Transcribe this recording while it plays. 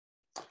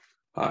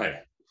Hi,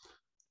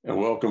 and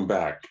welcome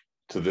back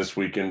to This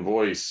Week in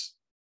Voice,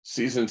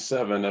 Season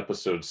 7,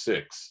 Episode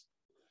 6.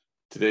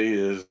 Today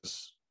is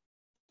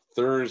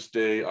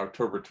Thursday,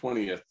 October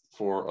 20th.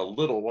 For a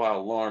little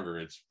while longer,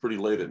 it's pretty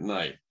late at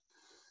night.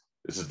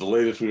 This is the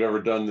latest we've ever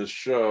done this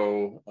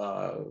show.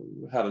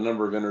 Had a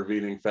number of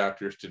intervening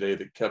factors today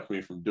that kept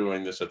me from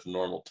doing this at the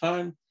normal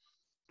time.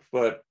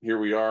 But here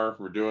we are,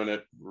 we're doing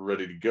it, we're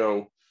ready to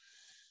go.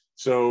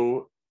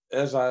 So,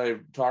 as I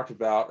talked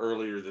about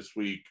earlier this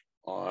week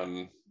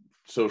on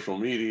social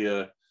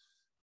media,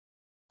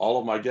 all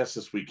of my guests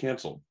this week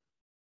canceled.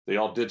 They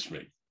all ditched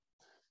me.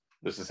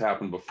 This has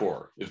happened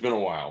before. It's been a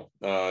while.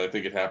 I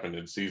think it happened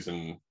in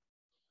season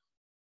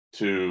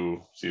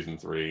 2, season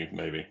 3,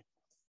 maybe.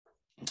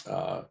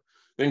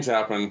 Things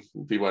happen.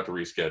 People have to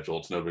reschedule.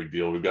 It's no big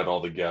deal. We've got all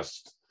the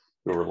guests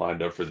who were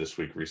lined up for this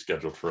week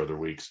rescheduled for other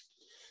weeks.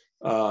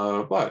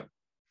 But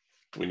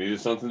we needed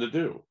something to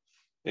do.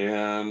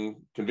 And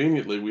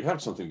conveniently, we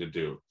have something to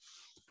do.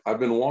 I've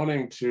been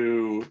wanting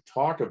to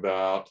talk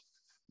about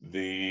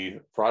the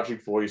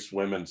Project Voice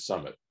Women's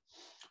Summit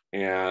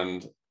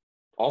and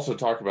also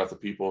talk about the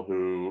people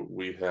who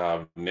we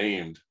have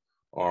named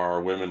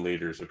are women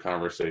leaders of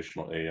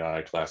conversational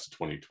AI class of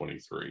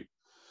 2023.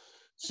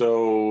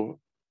 So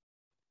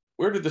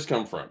where did this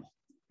come from?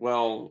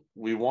 Well,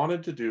 we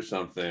wanted to do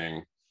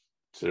something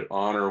to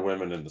honor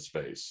women in the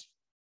space.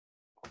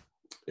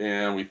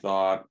 And we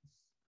thought,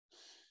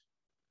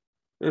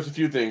 there's a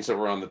few things that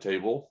were on the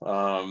table,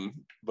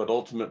 but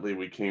ultimately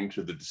we came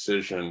to the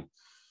decision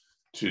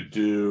to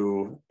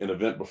do an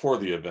event before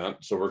the event.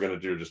 So we're going to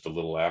do just a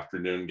little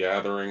afternoon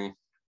gathering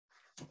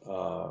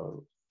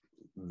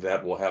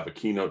that will have a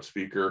keynote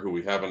speaker who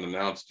we haven't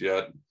announced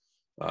yet.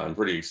 I'm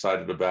pretty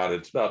excited about it.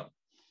 It's about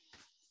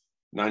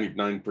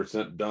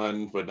 99%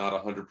 done, but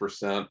not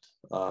 100%.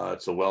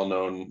 It's a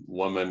well-known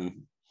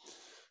woman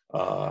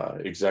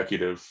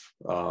executive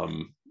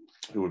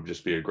who would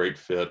just be a great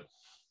fit.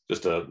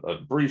 Just a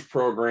brief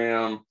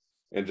program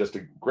and just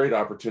a great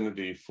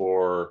opportunity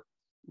for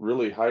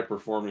really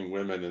high-performing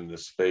women in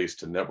this space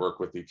to network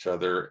with each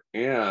other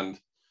and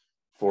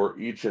for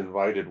each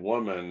invited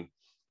woman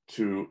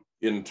to,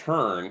 in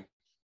turn,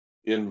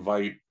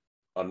 invite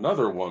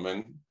another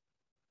woman,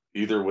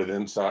 either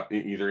inside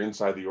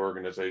the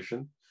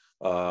organization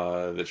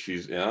that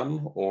she's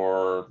in,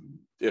 or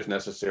if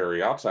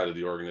necessary, outside of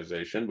the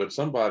organization, but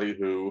somebody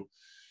who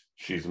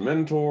she's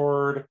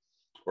mentored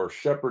or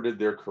shepherded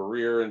their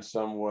career in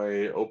some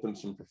way, opened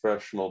some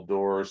professional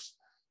doors,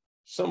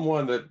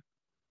 someone that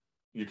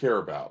you care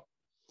about,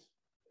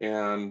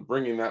 and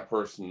bringing that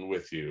person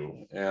with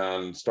you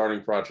and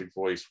starting Project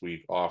Voice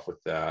Week off with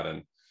that.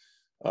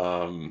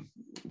 And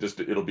just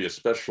it'll be a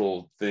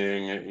special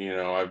thing. You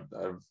know,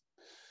 I've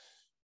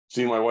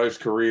seen my wife's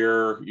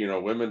career. You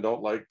know, women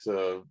don't like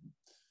to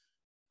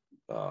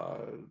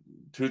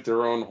toot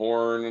their own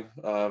horn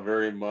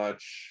very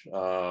much,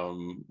 a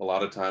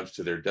lot of times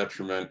to their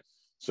detriment.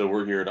 So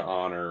we're here to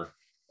honor,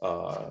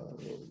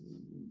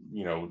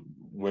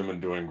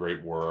 women doing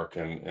great work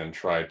and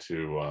try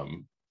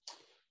to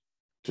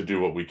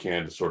do what we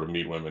can to sort of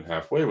meet women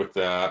halfway with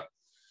that.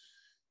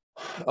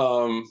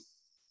 So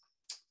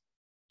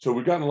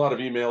we've gotten a lot of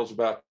emails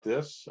about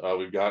this.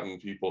 We've gotten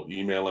people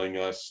emailing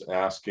us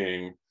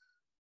asking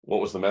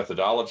what was the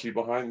methodology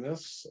behind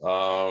this.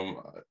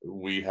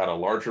 We had a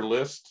larger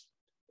list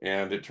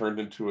and it turned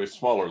into a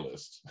smaller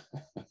list.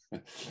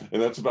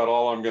 And that's about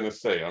all I'm going to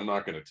say. I'm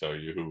not going to tell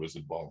you who was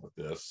involved with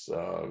this.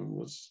 It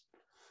was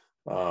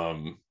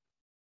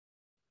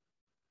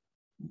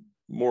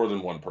more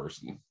than one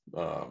person,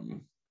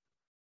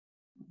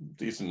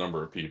 decent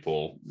number of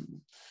people.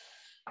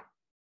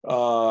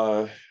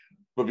 But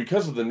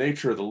because of the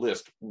nature of the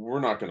list,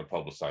 we're not going to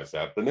publicize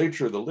that. The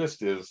nature of the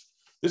list is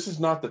this is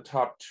not the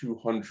top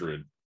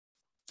 200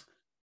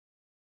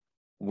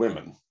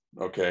 women,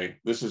 okay?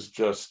 This is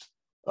just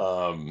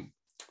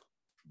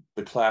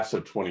the class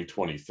of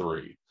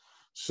 2023.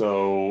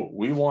 So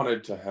we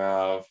wanted to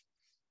have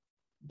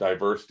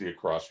diversity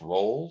across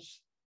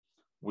roles.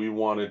 We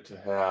wanted to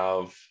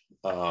have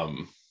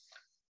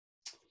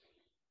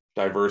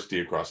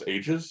diversity across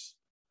ages.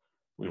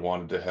 We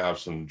wanted to have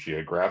some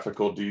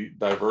geographical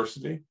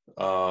diversity.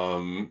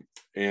 And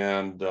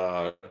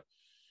it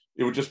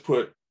would just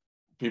put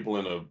people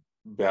in a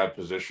bad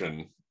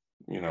position,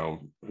 you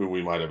know, who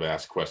we might have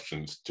asked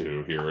questions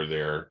to here or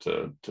there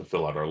to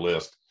fill out our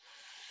list.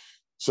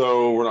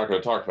 So we're not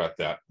going to talk about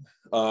that.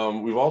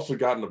 We've also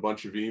gotten a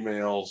bunch of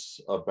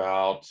emails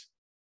about,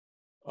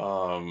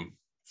 from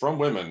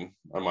women,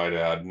 I might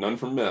add, none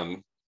from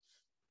men,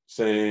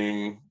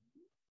 saying,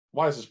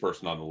 why is this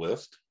person on the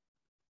list?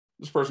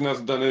 This person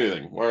hasn't done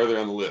anything. Why are they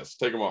on the list?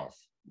 Take them off.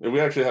 And we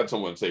actually had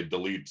someone say,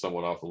 delete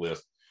someone off the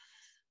list.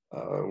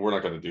 We're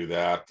not going to do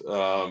that.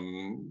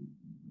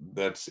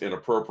 That's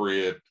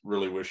inappropriate.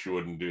 Really wish you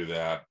wouldn't do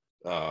that.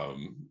 But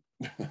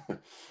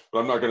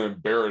I'm not going to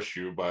embarrass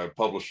you by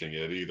publishing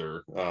it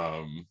either.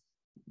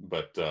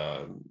 But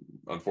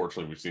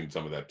unfortunately, we've seen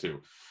some of that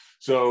too.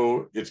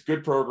 So it's a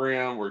good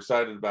program. We're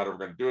excited about it. We're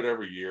going to do it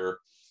every year.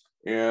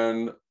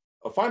 And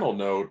a final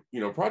note,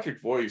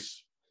 Project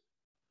Voice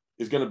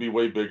is going to be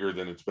way bigger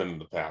than it's been in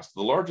the past.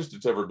 The largest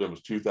it's ever been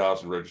was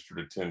 2,000 registered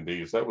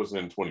attendees. That was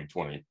in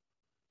 2020.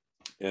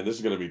 And this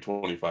is going to be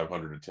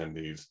 2,500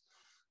 attendees.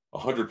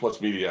 100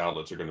 plus media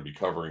outlets are going to be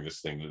covering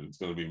this thing. It's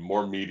going to be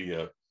more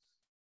media.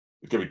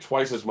 It's going to be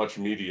twice as much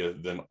media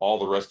than all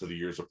the rest of the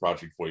years of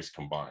Project Voice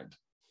combined.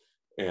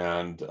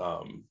 And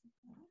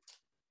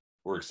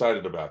we're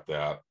excited about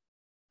that.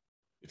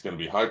 It's going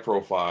to be high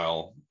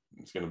profile.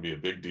 It's going to be a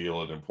big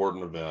deal, an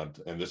important event.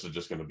 And this is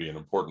just going to be an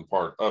important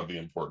part of the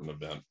important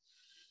event.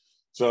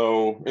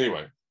 So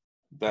anyway,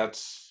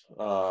 that's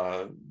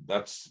all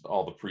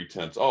the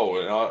pretense. Oh,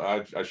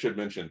 and I should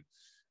mention,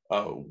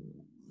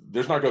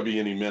 there's not going to be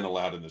any men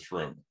allowed in this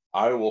room.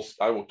 I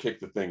will kick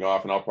the thing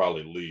off, and I'll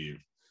probably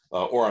leave,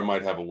 or I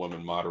might have a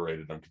woman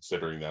moderated. I'm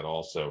considering that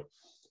also.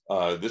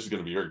 This is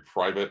going to be very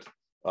private.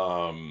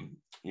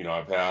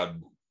 I've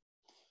had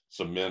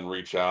some men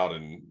reach out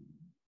and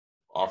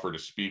offer to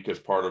speak as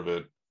part of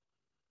it.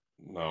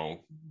 No.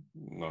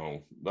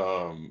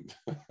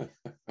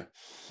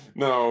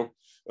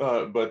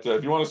 But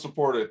if you want to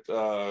support it,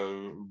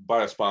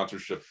 buy a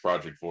sponsorship,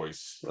 Project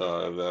Voice.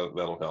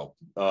 That'll help.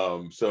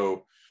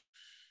 So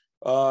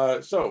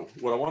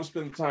what I want to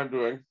spend the time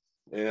doing,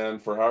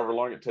 and for however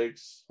long it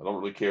takes, I don't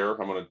really care.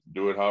 I'm going to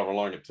do it however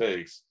long it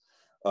takes.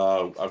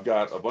 I've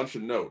got a bunch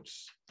of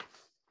notes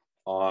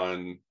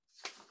on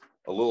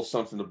a little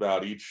something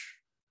about each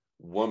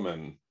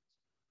woman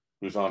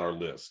who's on our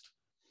list.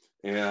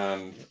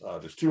 And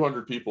there's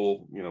 200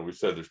 people. We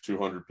said there's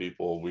 200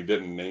 people. We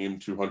didn't name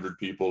 200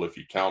 people. If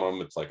you count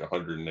them, it's like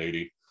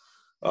 180.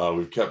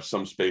 We've kept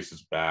some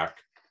spaces back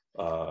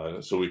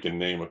so we can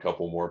name a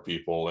couple more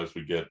people as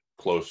we get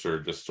closer,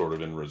 just sort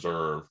of in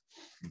reserve.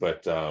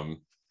 But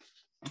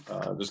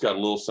just got a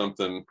little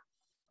something.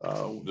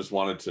 Just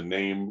wanted to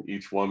name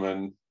each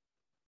woman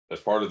as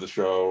part of the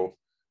show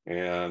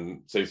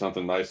and say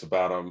something nice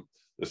about them.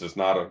 This is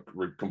not a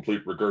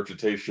complete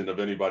regurgitation of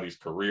anybody's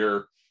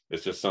career.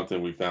 It's just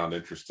something we found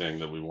interesting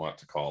that we want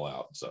to call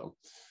out. So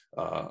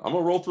I'm going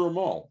to roll through them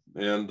all,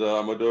 and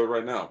I'm going to do it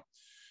right now.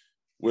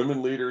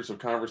 Women Leaders of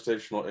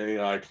Conversational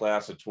AI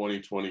Class of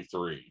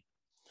 2023.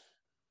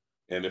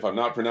 And if I'm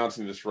not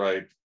pronouncing this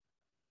right,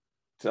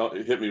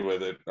 hit me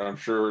with it. I'm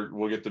sure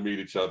we'll get to meet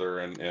each other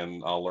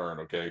and I'll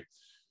learn, okay?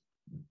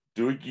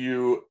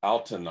 Duygu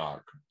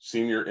Altanok,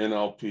 Senior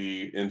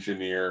NLP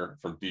Engineer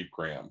from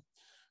DeepGram.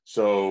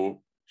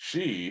 So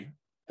she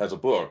has a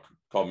book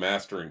called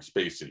Mastering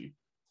Spacey,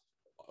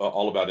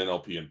 all about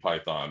NLP and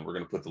Python. We're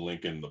going to put the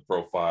link in the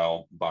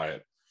profile, buy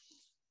it.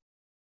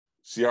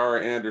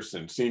 Ciara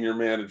Anderson, Senior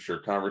Manager,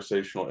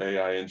 Conversational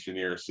AI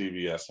Engineer,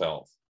 CVS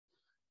Health.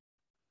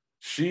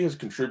 She has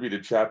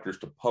contributed chapters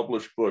to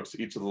published books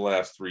each of the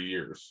last 3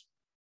 years.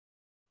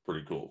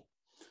 Pretty cool.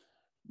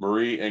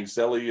 Marie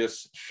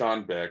Angelius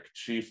Schonbeck,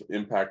 Chief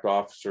Impact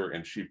Officer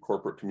and Chief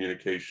Corporate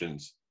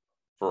Communications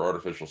for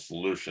Artificial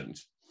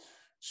Solutions.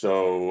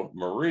 So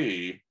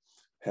Marie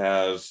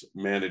has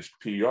managed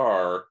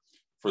PR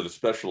for the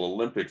Special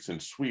Olympics in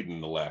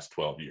Sweden the last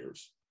 12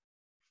 years.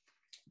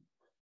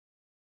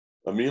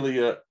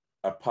 Amelia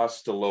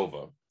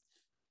Apostolova,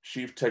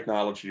 Chief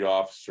Technology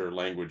Officer,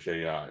 Language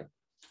AI.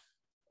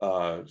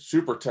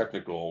 Super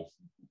technical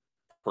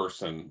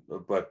person,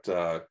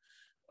 but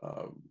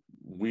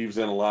weaves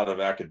in a lot of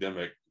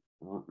academic,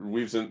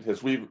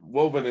 has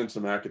woven in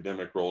some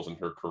academic roles in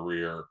her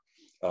career.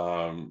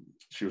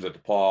 She was at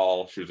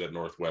DePaul, she was at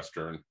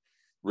Northwestern,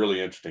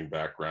 really interesting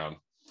background.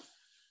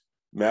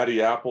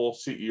 Maddie Apple,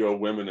 CEO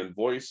Women in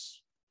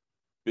Voice,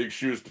 big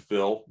shoes to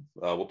fill.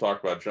 We'll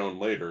talk about Joan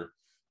later.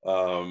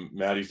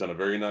 Maddie's done a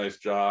very nice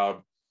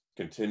job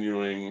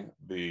continuing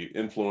the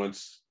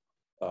influence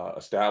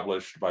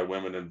established by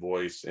Women in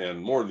Voice,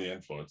 and more than the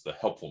influence, the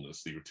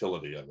helpfulness, the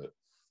utility of it.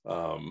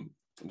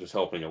 Just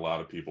helping a lot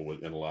of people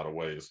in a lot of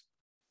ways.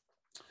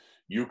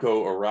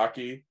 Yuko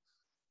Araki,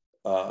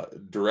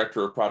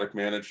 Director of Product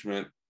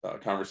Management,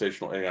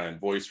 Conversational AI and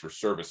Voice for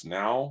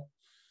ServiceNow.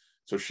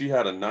 So she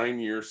had a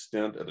 9-year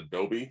stint at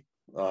Adobe.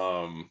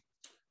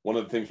 One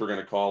of the things we're going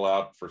to call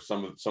out for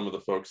some of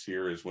the folks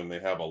here is when they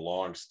have a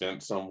long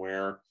stint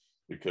somewhere,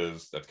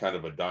 because that's kind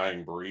of a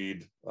dying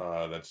breed.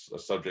 That's a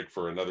subject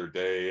for another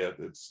day.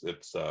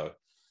 It's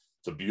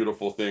a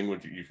beautiful thing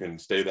when you can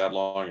stay that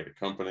long at a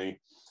company.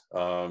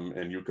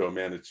 And Yuko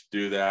managed to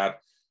do that.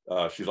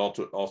 She's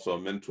also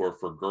a mentor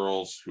for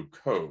girls who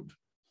code,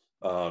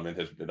 and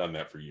has done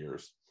that for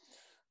years.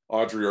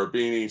 Audrey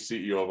Arbini,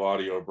 CEO of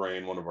Audio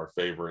Brain, one of our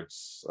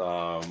favorites,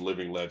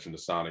 living legend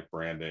of sonic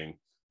branding,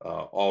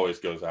 always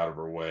goes out of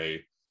her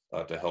way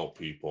to help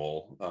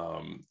people.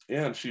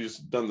 And she's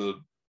done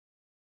the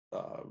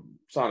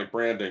sonic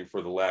branding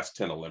for the last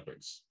 10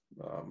 Olympics.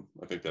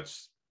 I think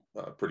that's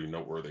pretty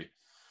noteworthy.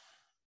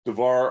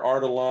 Devar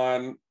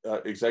Ardalan,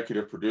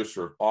 executive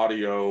producer of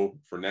audio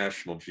for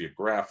National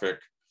Geographic.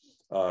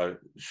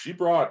 She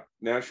brought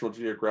National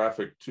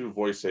Geographic to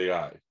Voice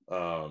AI,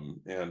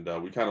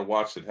 and we kind of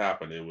watched it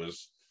happen. It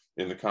was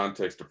in the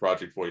context of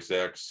Project Voice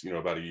X,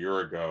 about a year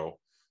ago,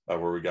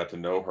 where we got to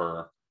know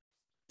her.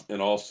 And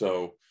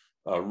also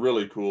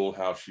Really cool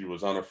how she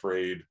was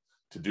unafraid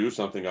to do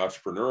something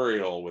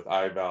entrepreneurial with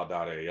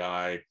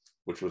iVal.ai,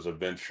 which was a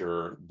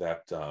venture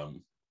that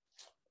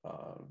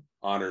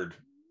honored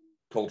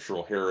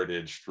cultural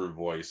heritage through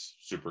voice.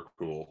 Super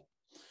cool.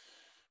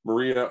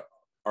 Maria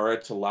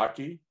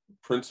Aretalaki,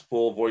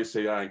 principal voice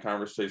AI and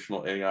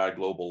conversational AI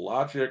Global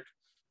Logic,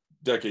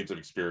 decades of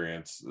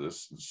experience,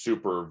 this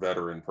super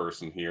veteran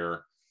person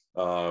here,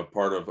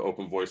 part of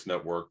Open Voice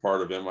Network,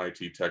 part of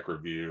MIT Tech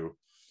Review,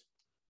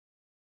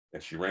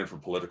 and she ran for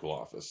political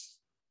office.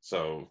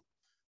 So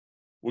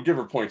we'll give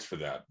her points for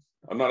that.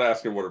 I'm not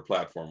asking what her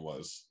platform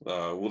was.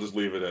 We'll just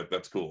leave it at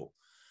that's cool.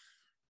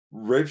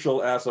 Rachel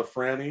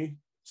Azafrani,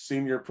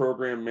 Senior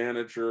Program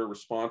Manager,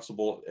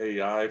 Responsible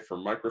AI for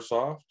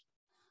Microsoft.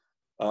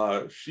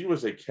 She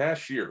was a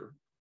cashier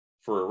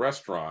for a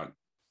restaurant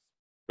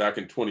back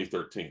in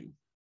 2013.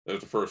 That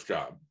was the first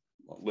job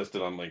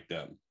listed on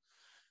LinkedIn.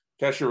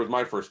 Cashier was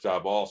my first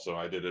job also.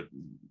 I did it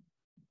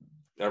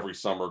every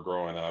summer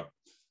growing up,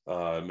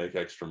 make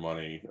extra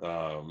money.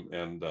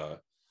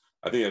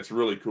 I think it's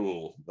really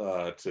cool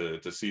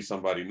to see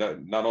somebody,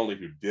 not only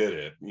who did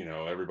it, you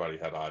know, everybody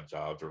had odd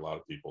jobs, or a lot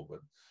of people, but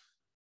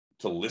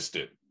to list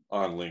it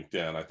on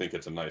LinkedIn, I think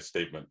it's a nice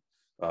statement.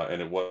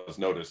 And it was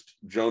noticed.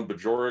 Joan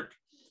Bajorek,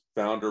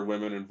 founder,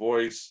 Women in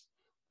Voice.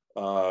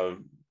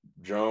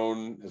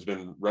 Joan has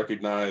been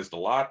recognized a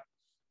lot.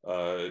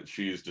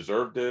 She's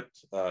deserved it.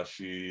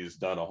 She's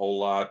done a whole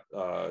lot.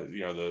 You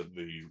know,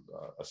 the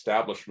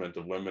establishment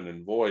of Women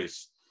in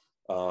Voice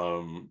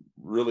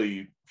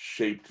really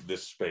shaped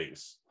this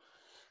space.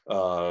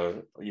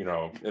 You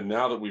know, and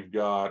now that we've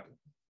got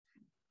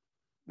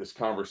this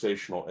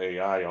conversational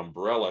AI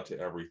umbrella to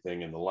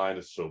everything, and the line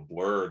is so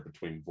blurred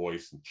between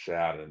voice and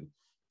chat and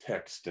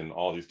text and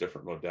all these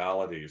different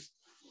modalities,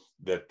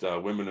 that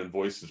Women in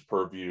Voice's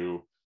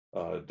purview,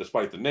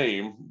 despite the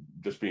name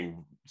just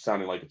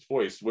sounding like it's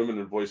voice, Women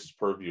in Voice's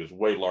purview is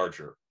way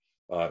larger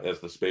as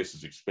the space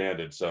has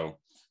expanded. So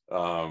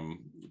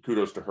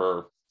kudos to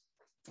her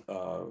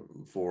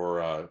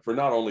for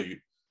not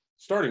only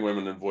starting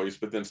Women in Voice,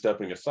 but then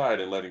stepping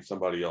aside and letting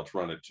somebody else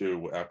run it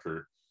too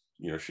after,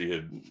 you know,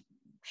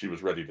 she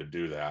was ready to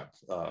do that,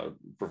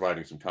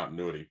 providing some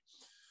continuity.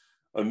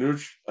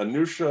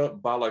 Anusha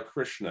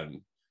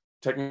Balakrishnan,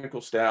 technical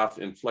staff,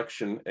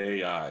 Inflection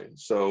AI.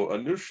 So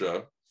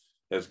Anusha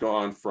has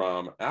gone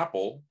from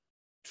Apple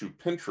to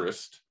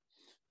Pinterest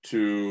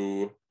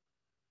to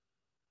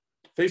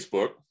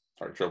Facebook,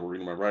 sorry, trouble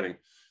reading my writing,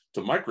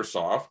 to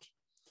Microsoft,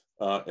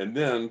 and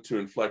then to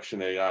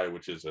Inflection AI,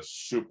 which is a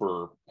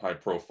super high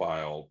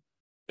profile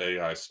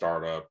AI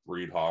startup.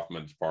 Reid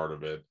Hoffman's part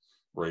of it,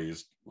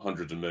 raised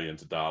hundreds of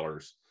millions of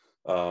dollars.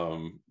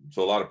 So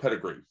a lot of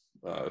pedigree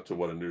to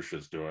what Anusha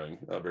is doing.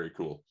 Very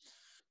cool.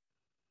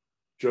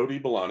 Jody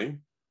Balani,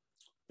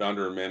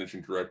 founder and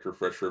managing director of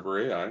Fresh River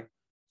AI,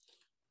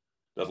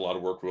 does a lot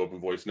of work with Open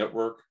Voice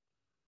Network,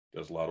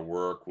 does a lot of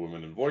work with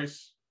Women in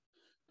Voice,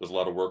 does a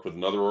lot of work with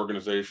another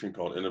organization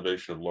called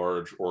Innovation of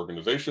Large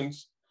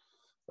Organizations.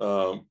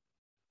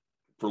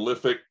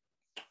 Prolific,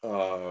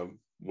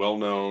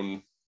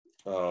 well-known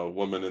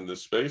woman in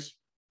this space.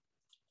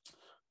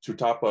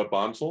 Sutapa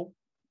Bansal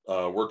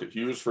worked at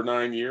Hughes for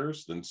 9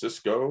 years, then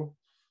Cisco,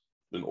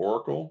 then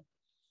Oracle,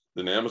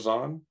 then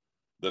Amazon,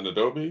 then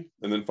Adobe,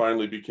 and then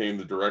finally became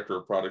the director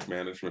of product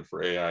management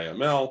for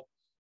AI/ML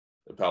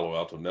at Palo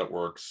Alto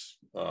Networks.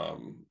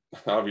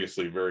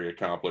 Obviously very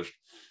accomplished.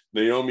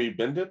 Naomi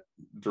Bendit,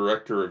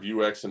 director of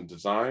UX and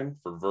design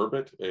for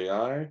Verbit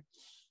AI.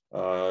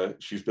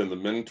 She's been the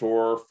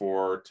mentor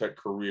for Tech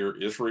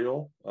Career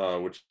Israel,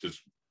 which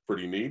is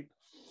pretty neat.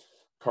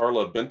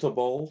 Carla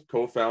Bentabol,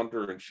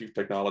 co-founder and chief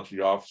technology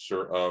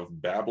officer of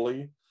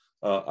Babbly.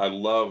 I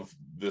love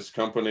this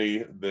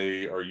company.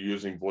 They are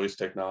using voice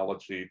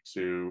technology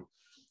to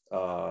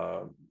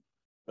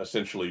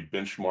essentially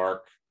benchmark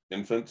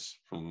infants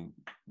from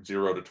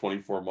 0 to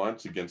 24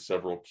 months against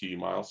several key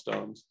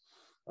milestones.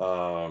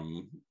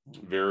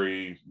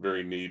 Very,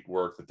 very neat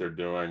work that they're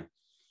doing.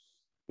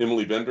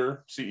 Emily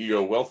Bender,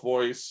 CEO Wealth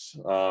Voice.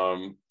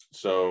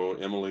 So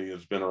Emily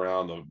has been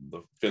around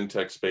the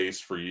fintech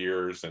space for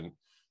years, and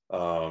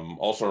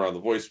also around the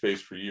voice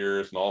space for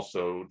years, and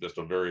also just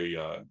a very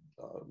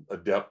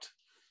adept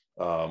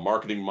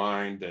marketing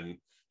mind. And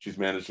she's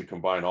managed to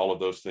combine all of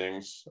those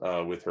things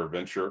with her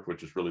venture,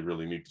 which is really,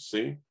 really neat to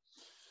see.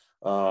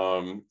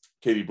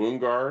 Katie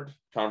Boongard,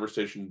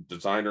 conversation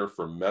designer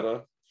for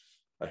Meta.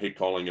 I hate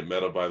calling it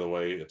Meta, by the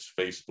way, it's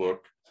Facebook.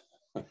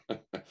 We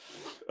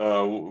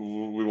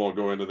won't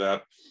go into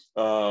that.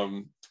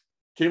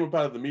 Came up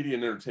out of the media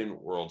and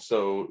entertainment world.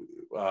 So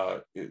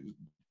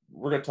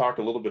we're going to talk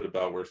a little bit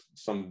about where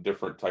some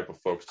different type of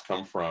folks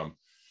come from.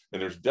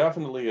 And there's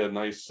definitely a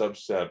nice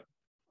subset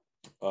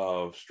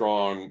of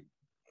strong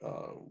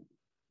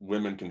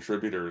women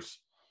contributors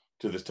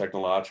to this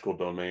technological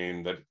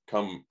domain that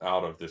come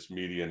out of this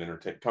media and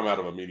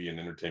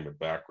entertainment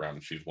background,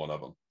 and she's one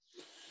of them.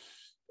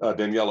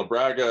 Daniela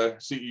Braga,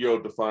 CEO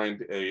of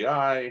Defined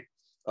AI.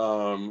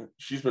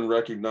 She's been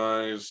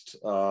recognized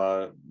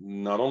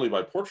not only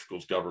by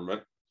Portugal's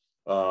government,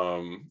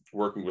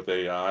 working with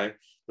AI,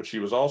 but she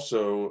was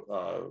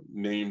also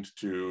named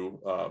to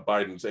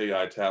Biden's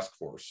AI task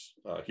force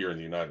here in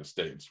the United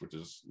States, which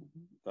is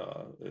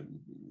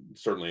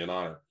certainly an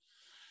honor.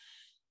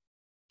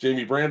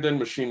 Jamie Brandon,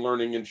 machine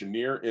learning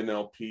engineer,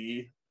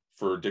 NLP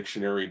for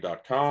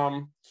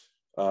dictionary.com.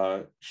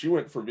 She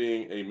went from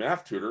being a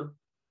math tutor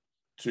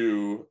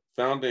to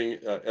founding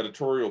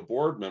editorial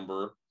board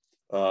member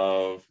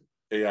of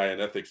AI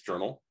and Ethics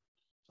Journal,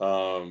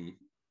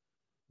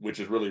 which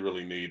is really,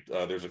 really neat.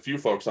 There's a few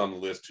folks on the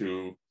list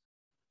who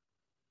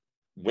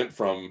went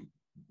from,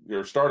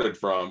 or started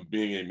from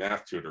being a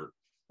math tutor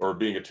or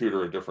being a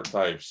tutor of different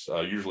types,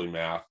 usually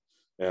math.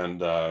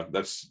 And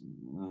that's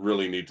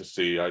really neat to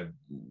see. I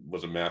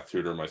was a math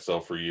tutor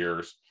myself for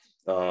years.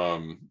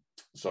 So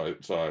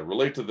I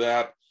relate to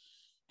that.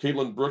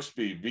 Caitlin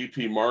Brooksby,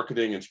 VP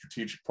Marketing and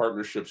Strategic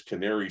Partnerships,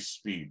 Canary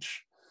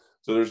Speech.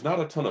 So there's not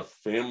a ton of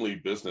family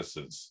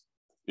businesses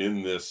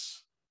in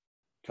this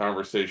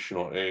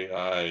conversational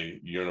AI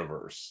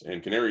universe.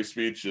 And Canary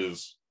Speech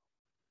is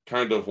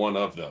kind of one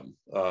of them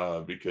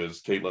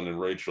because Caitlin and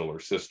Rachel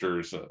are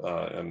sisters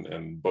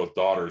and both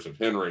daughters of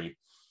Henry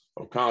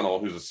O'Connell,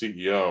 who's a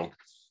CEO.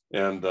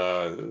 And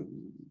that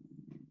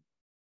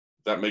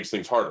makes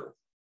things harder.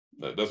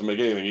 That doesn't make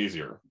anything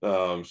easier.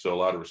 So a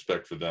lot of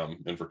respect for them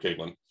and for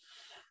Caitlin.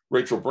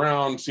 Rachel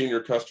Brown,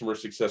 Senior Customer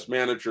Success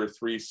Manager,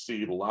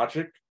 3C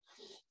Logic,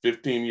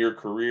 15-year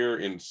career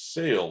in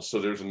sales. So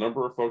there's a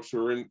number of folks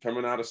who are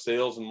coming out of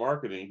sales and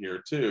marketing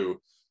here too,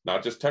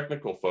 not just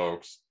technical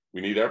folks. We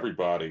need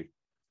everybody.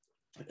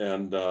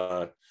 And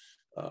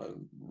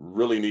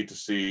really need to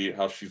see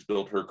how she's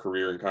built her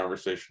career in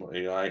conversational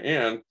AI.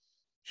 And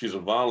she's a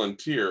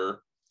volunteer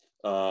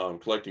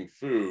collecting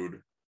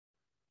food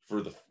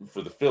for the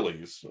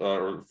Phillies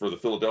or for the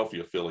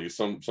Philadelphia Phillies,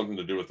 something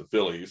to do with the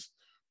Phillies.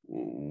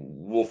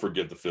 We'll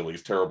forgive the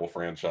Phillies, terrible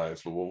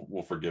franchise, but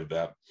we'll forgive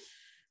that.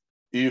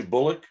 Eve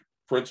Bullock,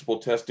 Principal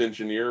Test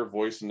Engineer,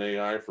 Voice and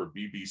AI for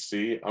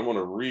BBC. I want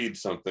to read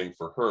something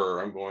for her.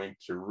 I'm going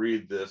to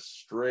read this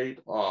straight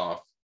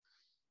off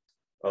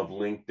of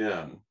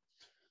LinkedIn.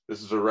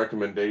 This is a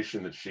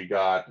recommendation that she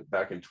got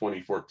back in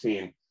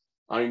 2014.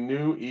 I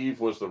knew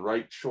Eve was the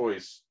right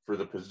choice for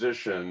the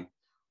position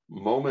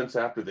moments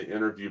after the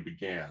interview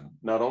began.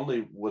 Not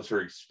only was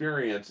her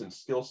experience and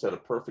skill set a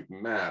perfect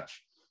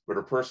match, but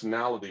her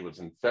personality was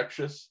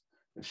infectious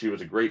and she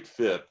was a great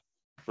fit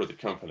for the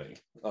company.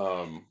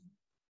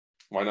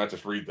 Why not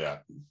just read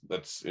that?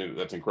 That's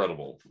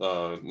incredible.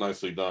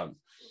 Nicely done.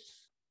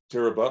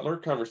 Tara Butler,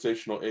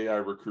 Conversational AI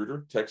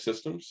Recruiter, Tech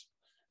Systems.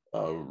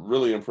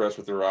 Really impressed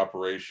with their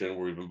operation.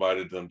 We've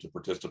invited them to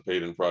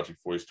participate in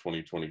Project Voice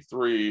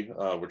 2023,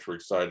 which we're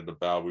excited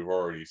about. We've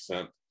already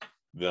sent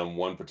them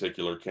one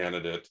particular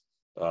candidate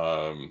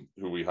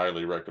who we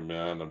highly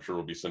recommend. I'm sure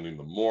we'll be sending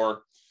them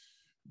more.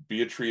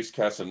 Beatrice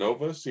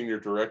Casanova, Senior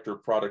Director,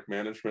 Product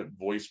Management,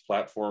 Voice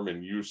Platform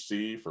and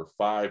UC for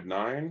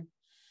Five9.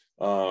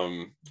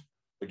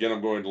 Again,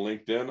 I'm going to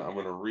LinkedIn. I'm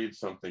going to read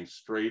something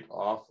straight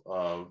off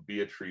of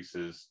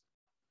Beatrice's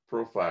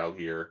profile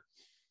here.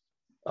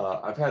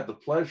 I've had the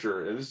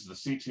pleasure, and this is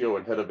the CTO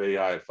and head of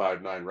AI at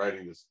Five9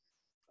 writing this.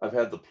 I've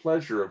had the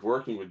pleasure of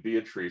working with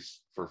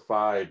Beatrice for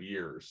 5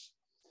 years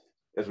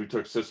as we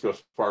took Cisco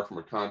Spark from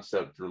a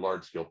concept through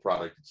large-scale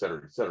product, et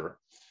cetera, et cetera.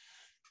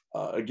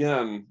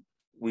 Again,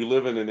 we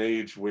live in an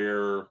age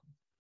where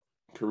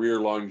career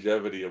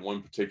longevity in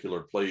one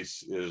particular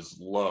place is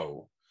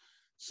low.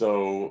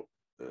 So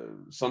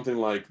something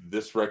like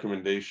this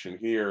recommendation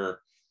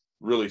here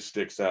really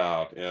sticks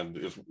out and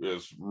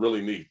is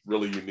really neat,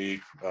 really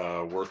unique,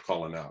 worth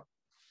calling out.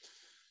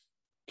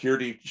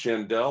 Kirti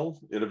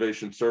Chandel,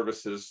 Innovation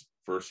Services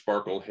for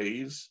Sparkle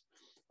Hayes.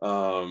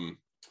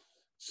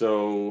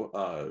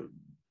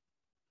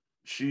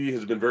 She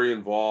has been very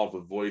involved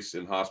with voice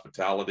in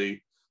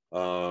hospitality.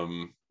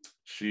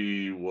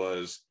 She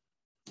was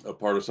a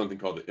part of something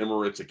called the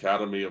Emirates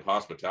Academy of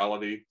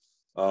Hospitality,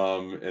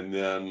 and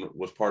then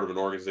was part of an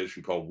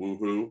organization called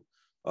Woohoo,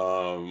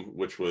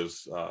 which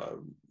was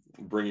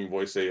bringing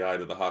voice AI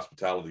to the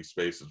hospitality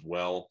space as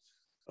well.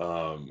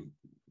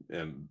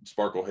 And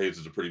Sparkle Hayes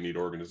is a pretty neat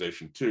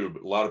organization too,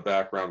 but a lot of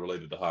background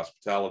related to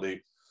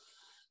hospitality.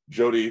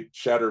 Jody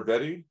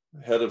Chattervetti,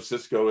 head of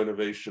Cisco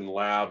Innovation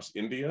Labs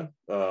India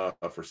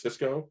for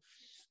Cisco.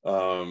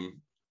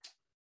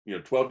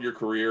 12-year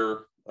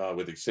career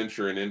with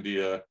Accenture in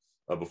India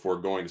before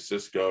going to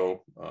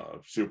Cisco,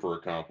 super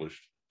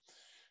accomplished.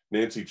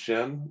 Nancy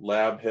Chen,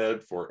 lab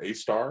head for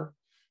A-Star.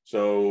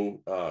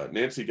 So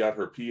Nancy got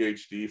her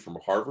PhD from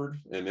Harvard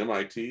and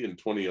MIT in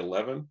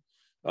 2011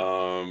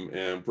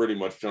 and pretty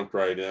much jumped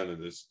right in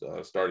and just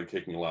started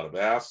kicking a lot of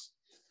ass.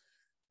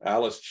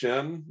 Alice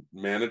Chen,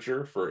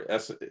 manager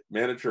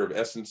of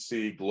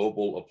S&C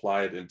Global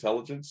Applied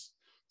Intelligence,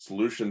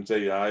 Solutions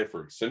AI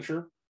for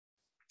Accenture.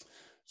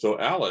 So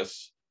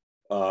Alice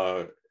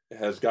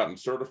has gotten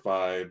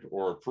certified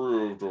or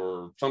approved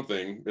or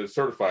something, is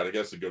certified, I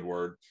guess is a good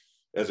word,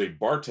 as a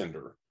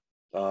bartender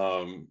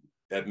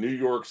at New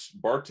York's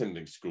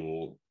bartending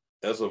school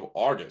as of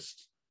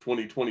August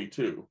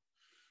 2022.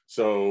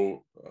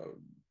 So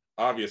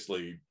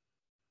obviously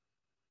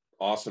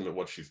awesome at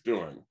what she's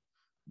doing,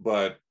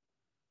 but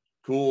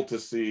cool to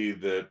see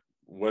that,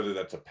 whether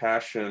that's a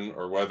passion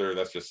or whether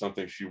that's just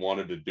something she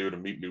wanted to do to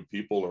meet new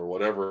people or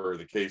whatever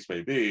the case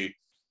may be,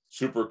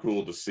 super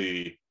cool to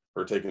see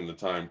her taking the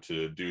time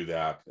to do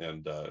that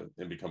and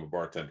become a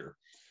bartender.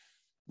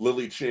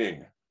 Lily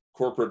Ching,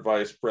 corporate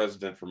vice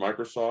president for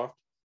Microsoft.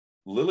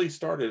 Lily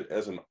started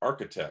as an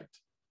architect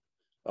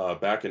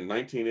back in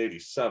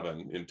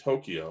 1987 in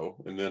Tokyo,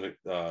 and then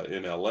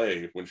in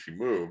LA when she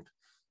moved,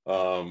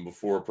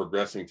 before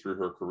progressing through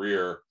her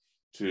career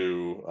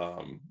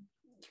to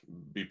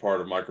be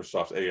part of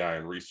Microsoft's AI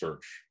and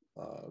research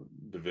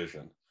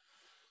division.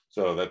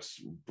 So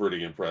that's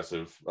pretty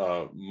impressive.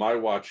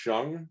 Maiwa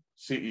Chung,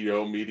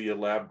 CEO, Media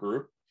Lab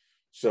Group.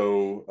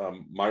 So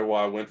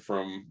Maiwa went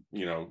from,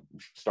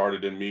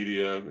 started in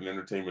media and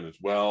entertainment as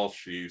well.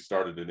 She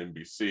started at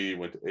NBC,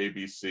 went to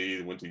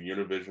ABC, went to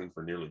Univision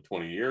for nearly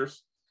 20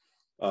 years,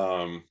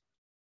 and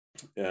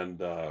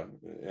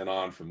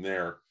on from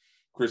there.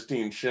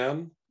 Christine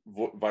Chen,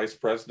 Vice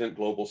President,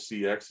 Global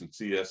CX and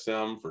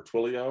CSM for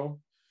Twilio,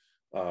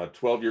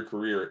 12-year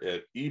career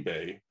at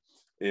eBay,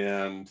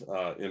 and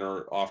in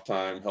her off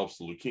time helps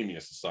the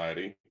Leukemia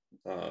Society.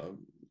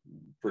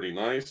 Pretty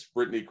nice.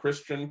 Brittany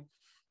Christian,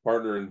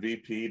 partner and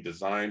VP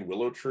Design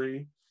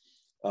WillowTree.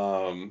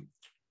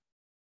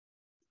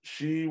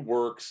 She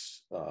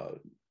works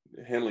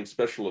handling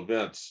special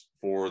events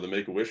for the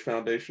Make-A-Wish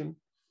Foundation.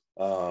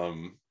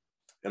 And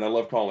I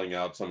love calling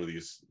out some of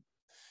these.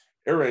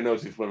 Everybody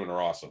knows these women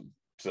are awesome.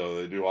 So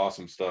they do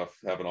awesome stuff,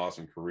 have an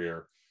awesome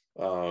career.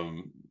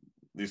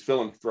 These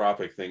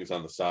philanthropic things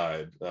on the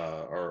side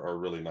are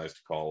really nice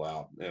to call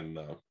out. And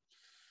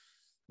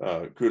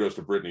kudos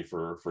to Brittany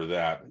for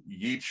that.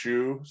 Yi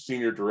Chu,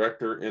 Senior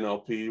Director,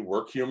 NLP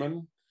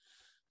Workhuman.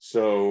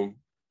 So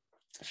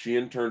she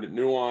interned at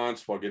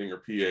Nuance while getting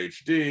her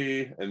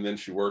PhD, and then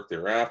she worked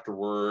there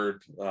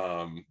afterward,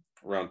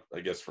 around,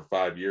 I guess, for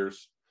 5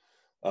 years,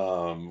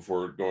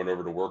 before going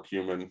over to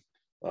Workhuman.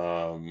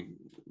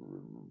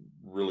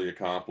 Really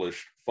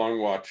accomplished.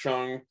 Fenghua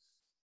Chung,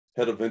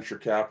 head of venture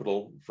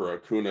capital for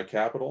Acuna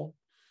Capital.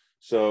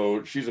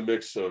 So she's a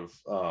mix of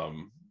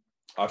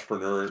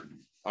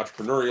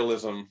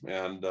entrepreneurialism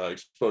and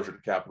exposure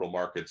to capital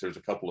markets. There's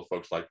a couple of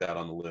folks like that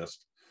on the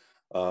list.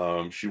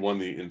 She won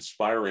the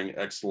Inspiring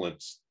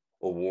Excellence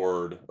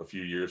Award a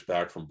few years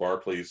back from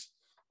Barclays.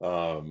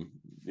 I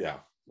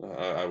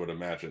would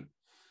imagine.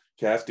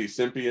 Casti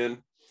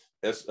Simpian,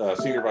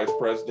 Senior Vice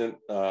President,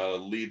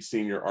 Lead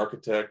Senior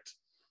Architect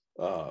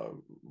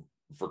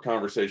for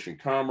Conversation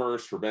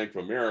Commerce for Bank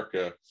of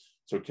America.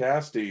 So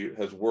Casti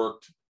has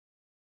worked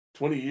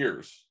 20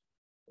 years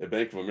at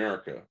Bank of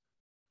America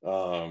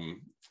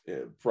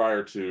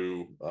prior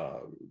to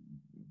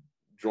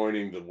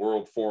joining the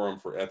World Forum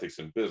for Ethics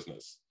in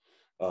Business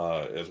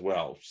as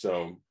well.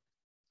 So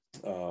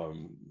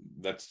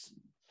that's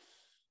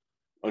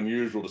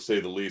unusual to say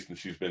the least, and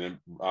she's been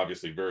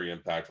obviously very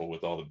impactful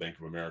with all the Bank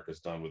of America has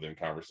done within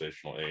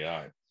conversational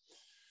AI.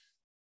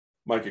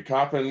 Micah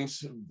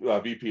Coppins,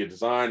 VP of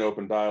Design,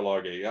 Open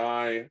Dialogue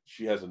AI.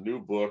 She has a new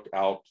book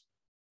out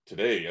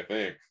today, I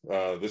think,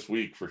 this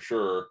week for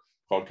sure,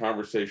 called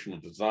Conversational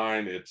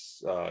Design.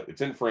 It's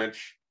in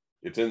French.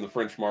 It's in the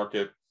French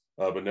market,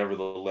 but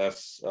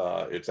nevertheless,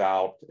 it's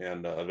out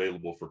and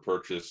available for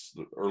purchase.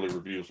 The early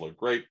reviews look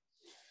great.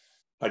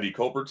 Heidi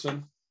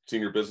Culbertson,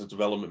 Senior Business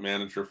Development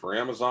Manager for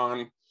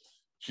Amazon.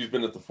 She's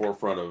been at the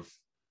forefront of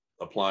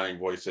applying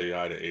voice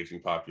AI to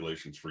aging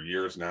populations for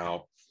years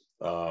now,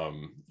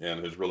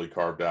 and has really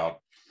carved out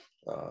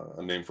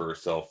a name for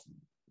herself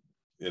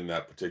in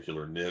that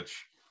particular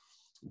niche.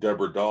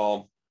 Deborah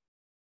Dahl,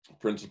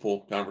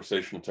 Principal,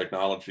 Conversational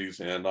Technologies,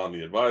 and on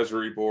the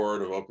advisory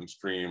board of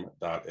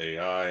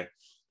OpenStream.ai,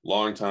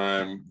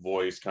 longtime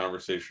voice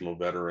conversational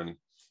veteran,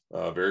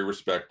 very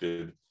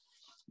respected.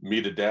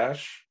 Mita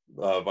Dash,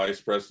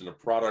 Vice President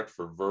of Product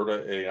for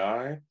Verta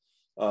AI.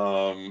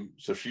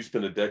 So she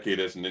spent a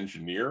decade as an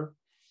engineer,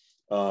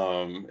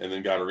 and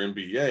then got her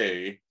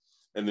MBA,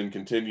 and then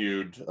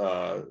continued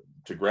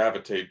to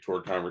gravitate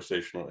toward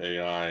conversational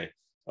AI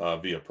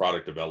via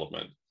product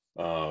development.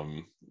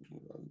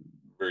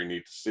 Very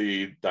neat to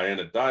see.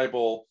 Diana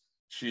Dybel,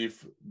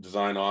 Chief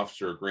Design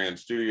Officer at Grand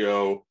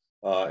Studio,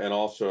 and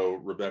also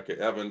Rebecca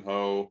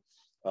Evanho,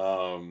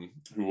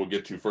 who we'll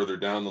get to further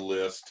down the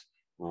list,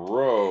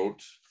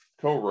 co-wrote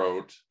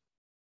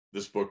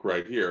this book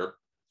right here,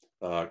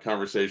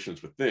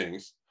 Conversations with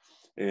Things.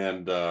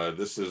 And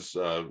this has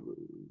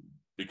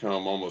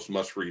become almost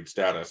must-read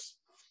status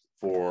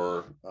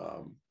for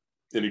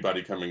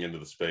anybody coming into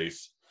the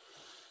space.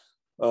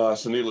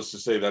 So needless to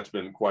say, that's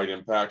been quite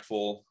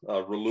impactful.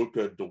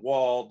 Raluca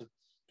DeWald,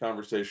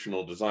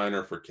 conversational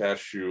designer for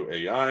Cashew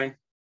AI.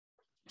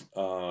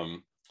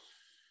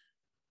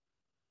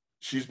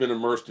 She's been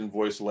immersed in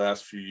voice the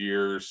last few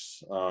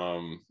years,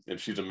 and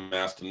she's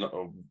amassed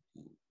a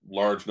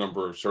large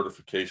number of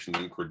certifications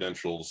and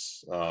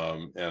credentials,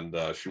 and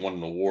she won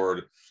an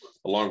award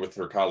along with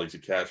her colleagues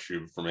at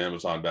Cashew from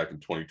Amazon back in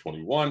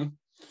 2021.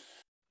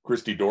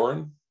 Christy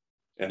Doran,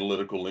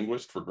 analytical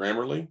linguist for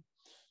Grammarly,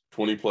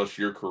 20+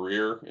 year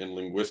career in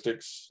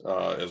linguistics,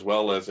 as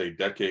well as a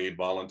decade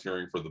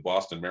volunteering for the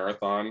Boston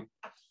Marathon.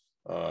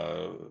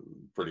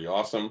 Pretty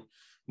awesome.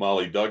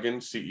 Molly Duggan,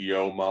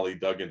 CEO, Molly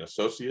Duggan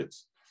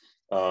Associates.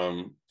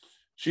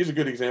 She's a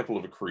good example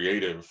of a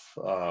creative.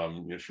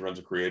 She runs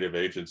a creative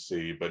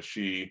agency, but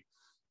she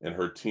and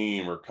her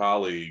team or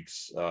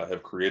colleagues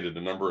have created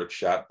a number of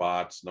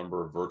chatbots,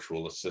 number of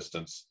virtual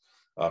assistants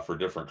for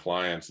different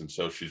clients. And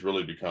so she's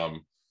really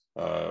become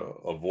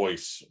a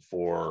voice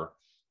for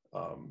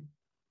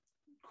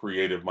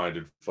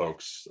creative-minded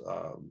folks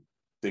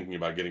thinking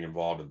about getting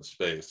involved in the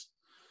space.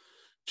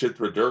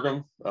 Chitra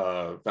Durgam,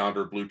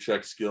 founder of Blue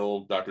Check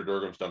Skill. Dr.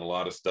 Durgam's done a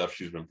lot of stuff.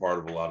 She's been part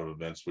of a lot of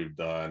events we've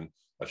done.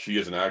 She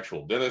is an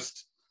actual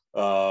dentist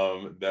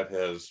that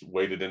has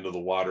waded into the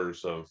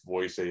waters of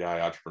voice AI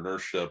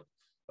entrepreneurship.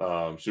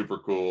 Super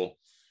cool.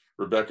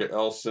 Rebecca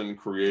Elson,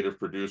 creative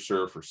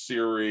producer for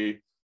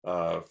Siri,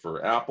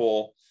 for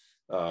Apple.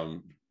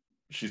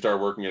 She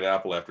started working at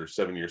Apple after a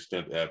 7-year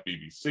stint at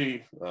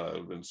BBC.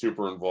 Been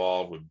super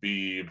involved with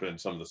Beeb and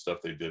some of the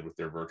stuff they did with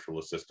their virtual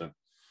assistant.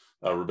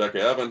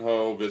 Rebecca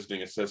Evanhoe,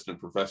 visiting assistant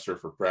professor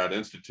for Pratt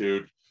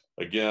Institute.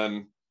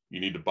 Again, you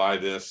need to buy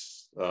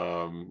this.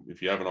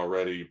 If you haven't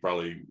already, you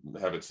probably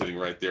have it sitting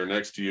right there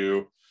next to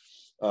you.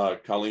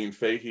 Colleen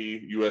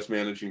Fahey, U.S.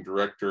 Managing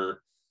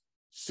Director,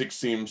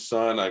 Sixim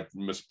Sun. I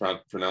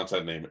mispronounce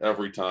that name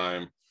every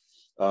time.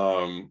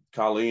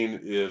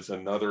 Colleen is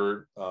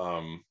another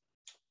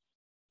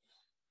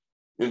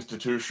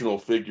institutional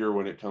figure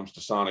when it comes to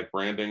sonic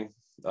branding,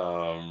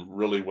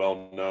 really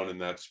well known in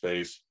that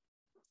space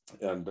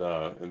and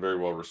very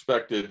well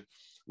respected.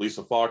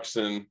 Lisa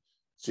Foxson,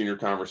 senior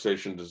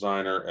conversation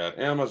designer at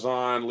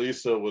Amazon.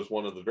 Lisa was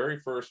one of the very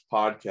first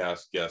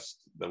podcast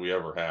guests that we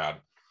ever had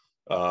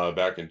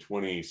back in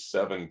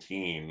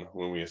 2017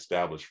 when we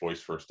established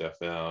Voice First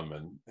FM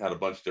and had a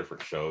bunch of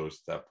different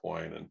shows at that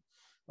point. And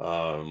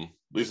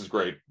Lisa's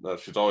great.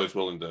 She's always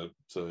willing to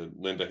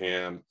lend a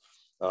hand,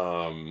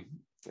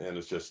 and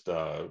is just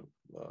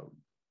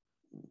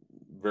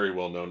very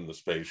well known in the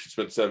space. She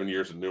spent 7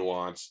 years at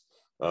Nuance,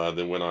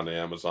 then went on to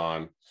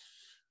Amazon.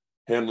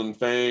 Hanlin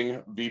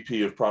Fang,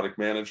 VP of Product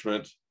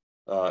Management,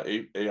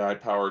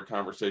 AI-powered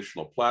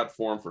conversational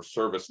platform for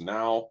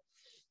ServiceNow,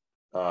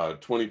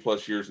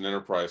 20+ years in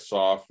enterprise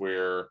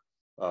software,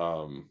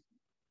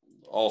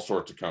 all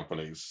sorts of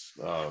companies,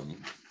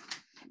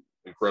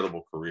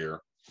 incredible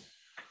career.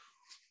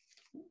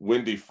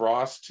 Wendy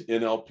Frost,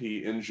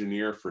 NLP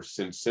engineer for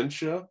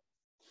Syncentia,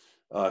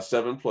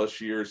 7+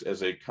 years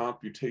as a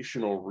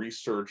computational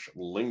research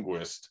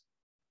linguist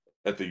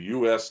at the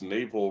U.S.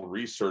 Naval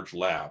Research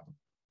Lab.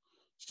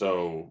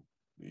 So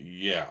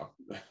yeah,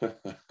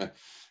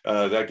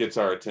 that gets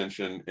our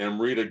attention.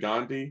 Amrita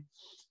Gandhi,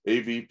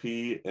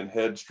 AVP and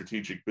Head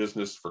Strategic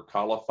Business for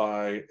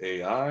Qualify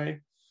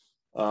AI.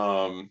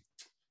 So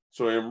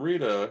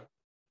Amrita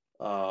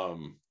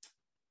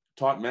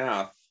taught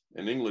math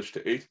and English to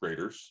 8th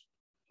graders.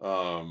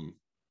 I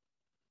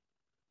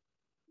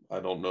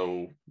don't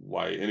know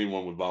why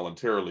anyone would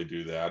voluntarily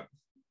do that.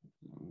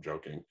 I'm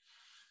joking.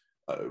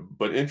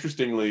 But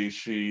interestingly,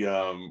 she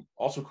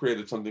also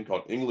created something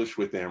called English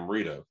with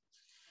Amrita,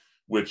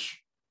 which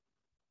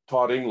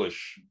taught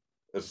English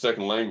as a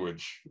second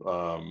language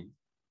to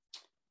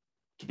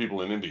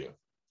people in India,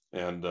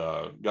 and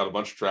got a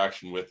bunch of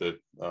traction with it.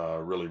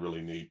 Really,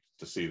 really neat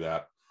to see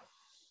that.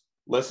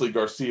 Leslie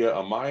Garcia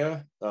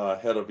Amaya,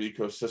 head of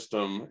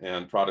ecosystem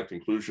and product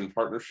inclusion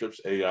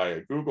partnerships, AI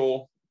at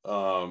Google.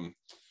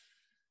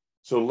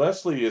 So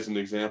Leslie is an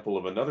example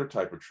of another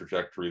type of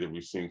trajectory that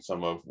we've seen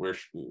some of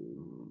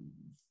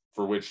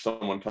for which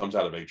someone comes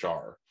out of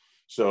HR.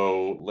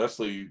 So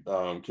Leslie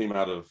came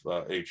out of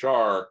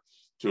HR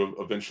to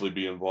eventually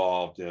be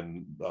involved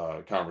in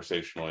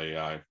conversational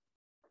AI.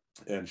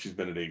 And she's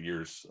been at 8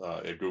 years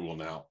at Google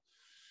now.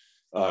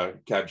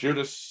 Kat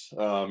Judas,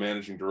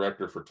 managing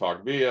director for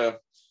TalkVia,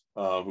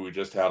 who we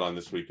just had on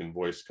This Week in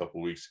Voice a couple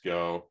of weeks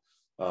ago.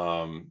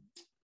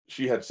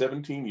 She had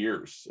 17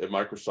 years at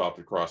Microsoft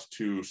across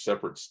 2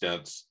 separate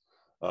stints,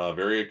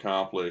 very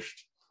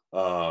accomplished.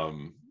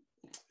 And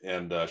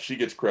she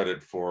gets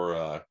credit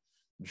for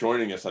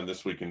joining us on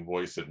This Week in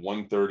Voice at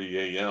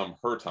 1:30 a.m.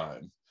 her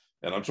time.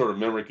 And I'm sort of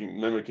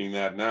mimicking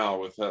that now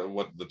with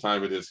what the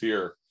time it is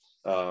here.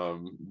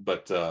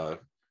 But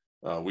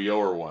we owe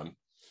her one.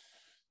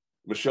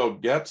 Michelle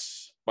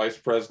Getz, Vice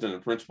President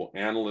and Principal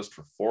Analyst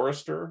for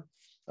Forrester.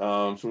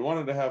 So we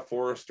wanted to have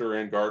Forrester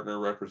and Gartner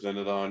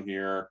represented on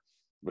here.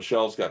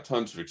 Michelle's got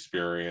tons of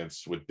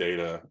experience with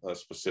data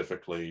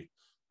specifically,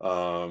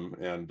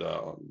 and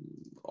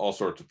all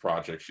sorts of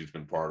projects she's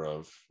been part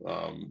of.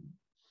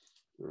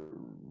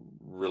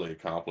 Really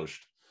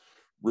accomplished.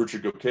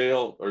 Rucha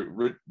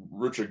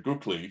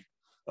Gukli,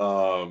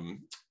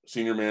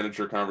 Senior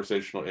Manager,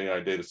 Conversational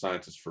AI Data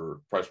Scientist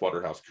for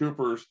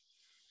PricewaterhouseCoopers.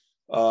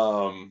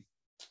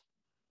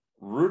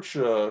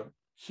 Rucha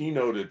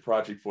keynoted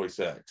Project Voice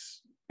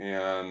X,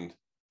 and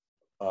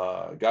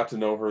got to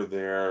know her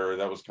there.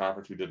 That was a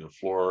conference we did in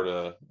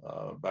Florida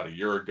about a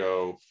year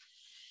ago.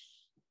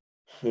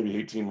 maybe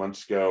 18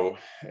 months ago.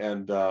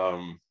 And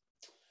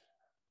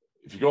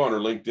if you go on her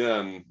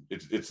LinkedIn,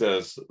 it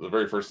says, the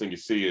very first thing you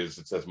see is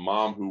it says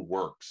mom who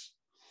works.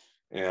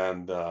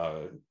 And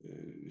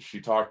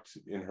she talked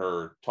in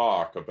her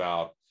talk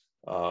about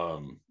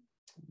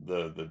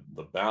the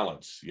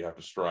balance you have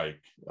to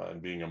strike in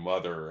being a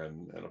mother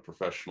and a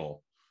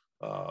professional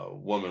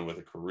woman with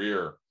a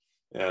career.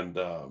 And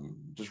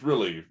just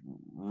really,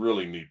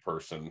 really neat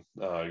person.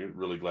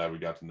 Really glad we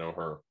got to know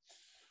her.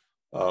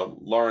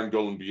 Lauren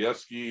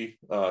Golubieski,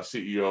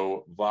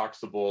 CEO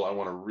Voxable. I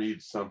want to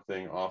read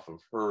something off of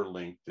her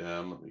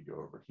LinkedIn. Let me go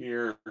over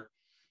here.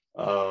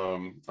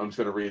 I'm just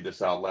going to read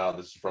this out loud.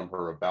 This is from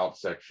her About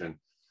section.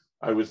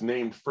 I was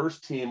named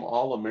first team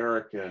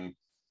All-American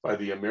by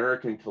the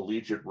American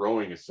Collegiate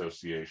Rowing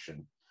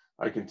Association.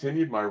 I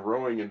continued my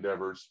rowing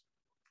endeavors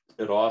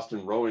at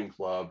Austin Rowing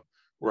Club,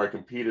 where I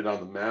competed on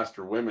the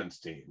Master Women's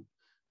team.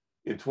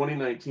 In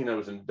 2019, I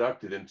was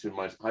inducted into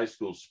my high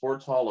school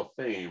Sports Hall of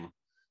Fame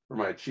for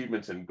my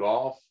achievements in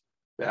golf,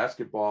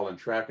 basketball, and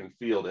track and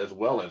field, as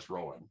well as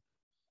rowing.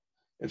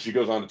 And she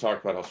goes on to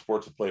talk about how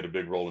sports have played a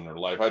big role in her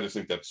life. I just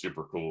think that's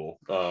super cool.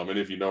 And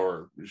if you know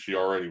her, she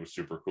already was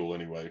super cool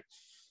anyway.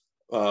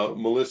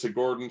 Melissa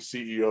Gordon,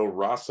 CEO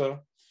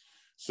Rasa.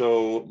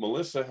 So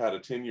Melissa had a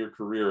 10-year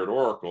career at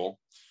Oracle.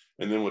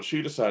 And then what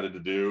she decided to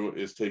do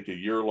is take a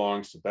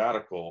year-long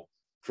sabbatical,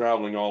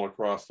 traveling all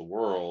across the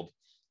world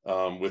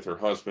with her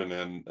husband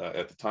and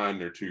at the time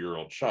their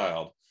 2-year-old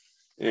child.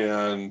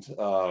 And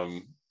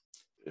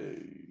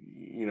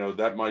you know,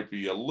 that might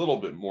be a little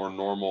bit more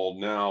normal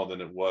now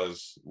than it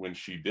was when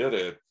she did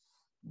it.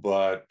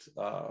 But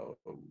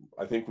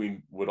I think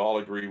we would all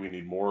agree we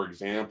need more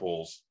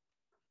examples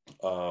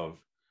of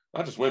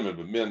not just women,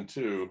 but men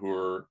too, who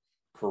are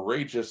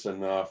courageous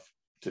enough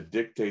to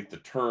dictate the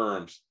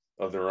terms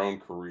of their own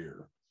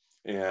career.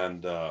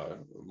 And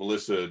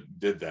Melissa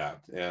did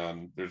that.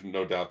 And there's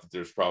no doubt that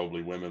there's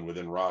probably women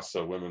within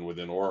Rasa, women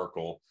within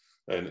Oracle,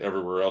 and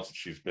everywhere else that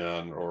she's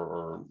been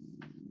or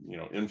you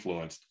know,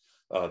 influenced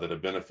that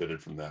have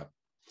benefited from that.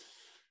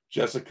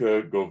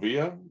 Jessica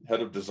Govia,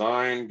 head of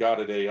design, got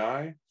at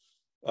AI,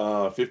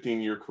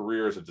 15-year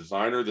career as a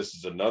designer. This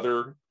is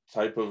another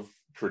type of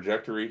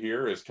trajectory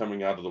here, is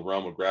coming out of the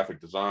realm of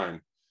graphic design.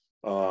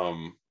 I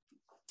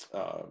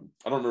don't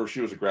remember if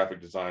she was a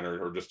graphic designer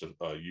or just a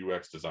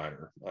UX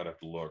designer. I'd have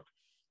to look.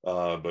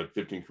 But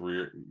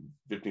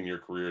 15-year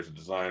career as a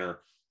designer,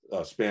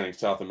 spanning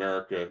South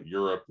America,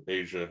 Europe,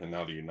 Asia, and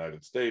now the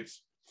United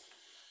States.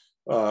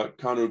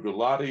 Kanu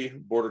Gulati,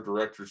 board of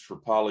directors for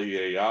Poly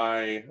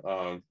AI,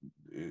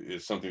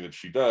 is something that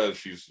she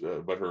does.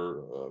 But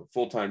her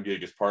full-time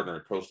gig is partner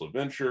at Coastal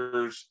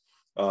Ventures,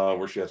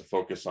 where she has a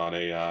focus on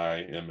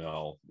AI,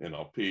 ML,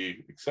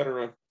 NLP,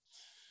 etc.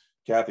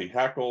 Kathy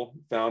Hackle,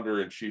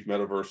 founder and chief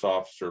metaverse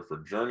officer for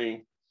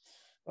Journey.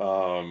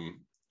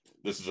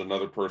 This is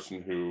another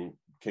person who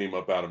came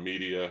up out of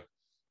media.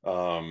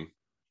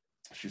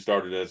 She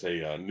started as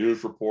a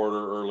news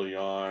reporter early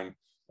on.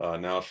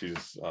 Now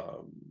she's a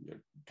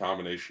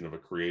combination of a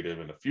creative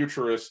and a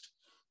futurist.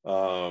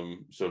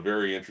 So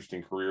very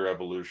interesting career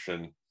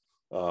evolution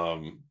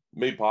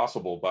made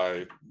possible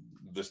by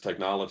this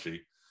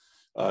technology.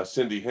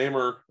 Cindy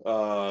Hamer,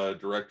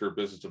 director of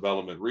business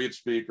development, Reed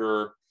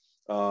Speaker.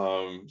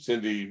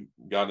 Cindy,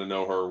 got to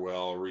know her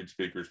well. Reed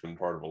Speaker's been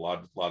part of a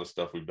lot of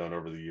stuff we've done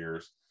over the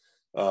years.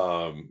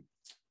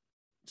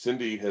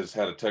 Cindy has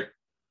had a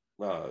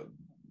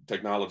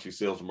technology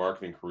sales and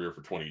marketing career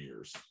for 20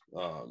 years.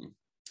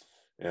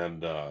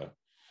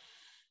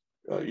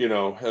 You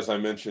know, as I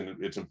mentioned,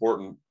 it's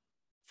important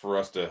for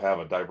us to have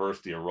a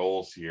diversity of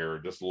roles here,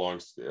 just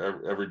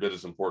every bit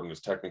as important as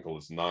technical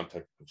as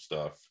non-technical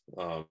stuff.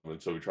 And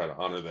so we try to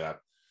honor that.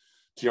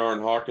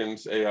 Tiarn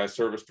Hawkins, AI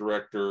service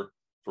director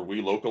for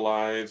We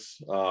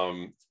Localize.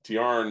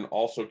 Tiarn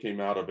also came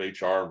out of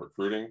HR and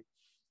recruiting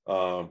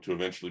to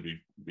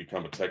eventually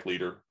become a tech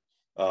leader.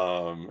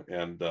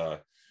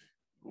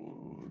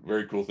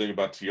 Very cool thing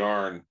about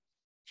Tiarn,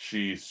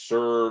 she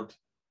served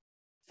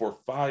for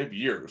 5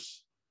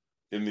 years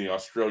in the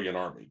Australian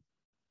Army.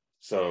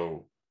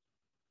 So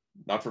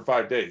not for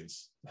 5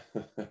 days,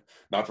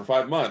 not for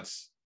 5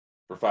 months,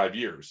 for 5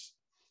 years.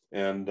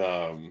 And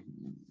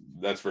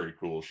that's very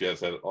cool. She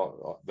has a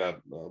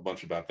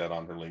bunch about that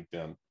on her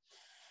LinkedIn.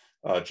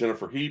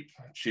 Jennifer Heap,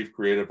 Chief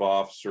Creative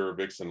Officer,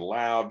 Vixen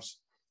Labs.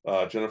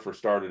 Jennifer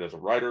started as a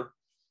writer,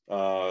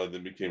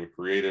 then became a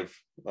creative,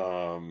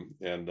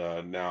 and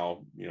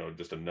now, you know,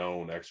 just a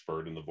known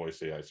expert in the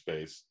voice AI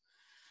space.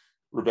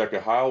 Rebecca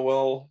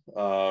Heilwell,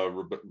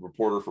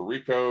 reporter for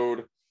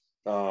Recode,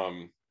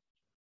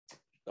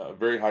 a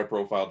very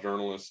high-profile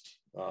journalist,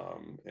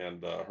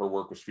 and her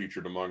work was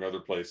featured, among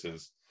other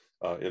places,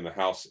 in the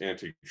House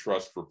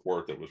Antitrust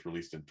Report that was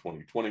released in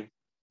 2020.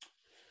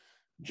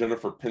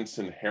 Jennifer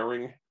Pinson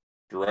Herring,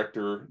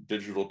 Director,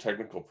 Digital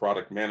Technical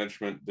Product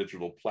Management,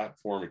 Digital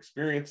Platform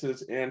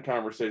Experiences, and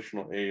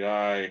Conversational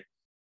AI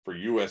for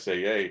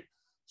USAA.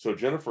 So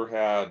Jennifer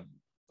had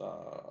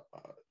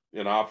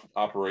in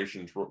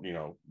operations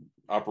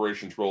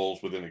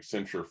roles within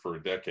Accenture for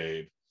a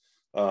decade.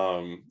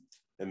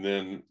 and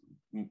then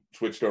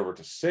switched over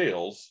to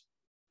sales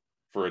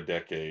for a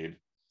decade,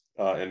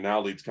 and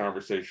now leads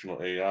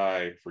conversational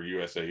AI for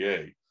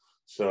USAA.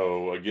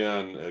 So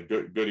again, a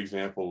good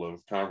example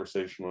of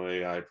conversational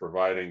AI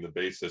providing the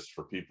basis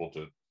for people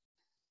to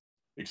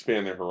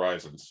expand their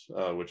horizons,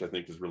 which I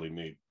think is really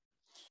neat.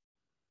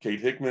 Kate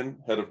Hickman,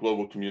 head of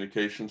global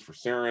communications for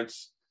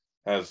Cerence,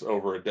 has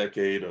over a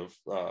decade of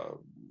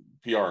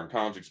PR and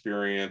comms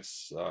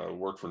experience,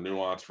 worked for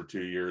Nuance for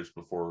 2 years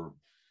before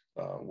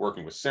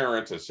working with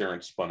Cerence, as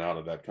Cerence spun out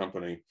of that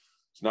company.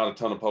 There's not a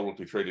ton of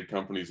publicly traded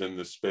companies in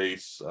this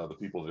space. The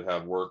people that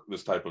have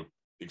this type of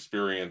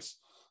experience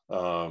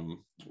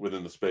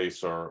within the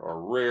space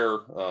are rare,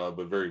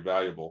 but very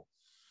valuable.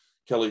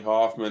 Kelly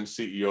Hoffman,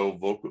 CEO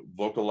of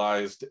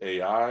Vocalized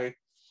AI,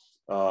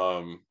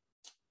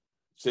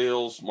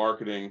 sales,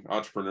 marketing,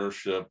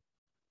 entrepreneurship,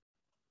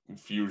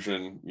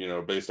 fusion,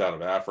 based out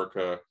of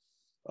Africa,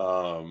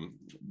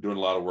 doing a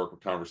lot of work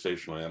with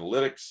conversational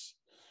analytics.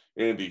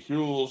 Andy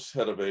Hughes,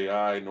 head of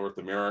AI North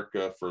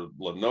America for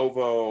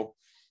Lenovo,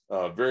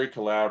 very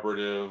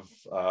collaborative.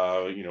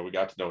 We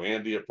got to know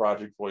Andy at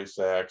Project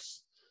VoiceX,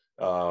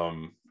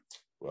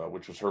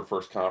 which was her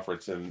first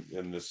conference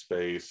in this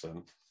space,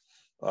 and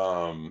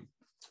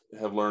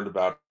have learned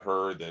about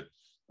her that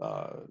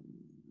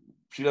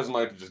she doesn't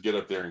like to just get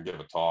up there and give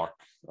a talk.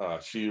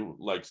 She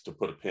likes to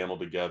put a panel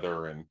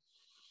together and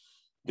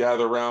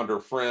gather around her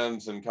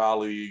friends and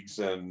colleagues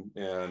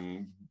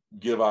and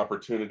give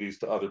opportunities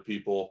to other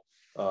people,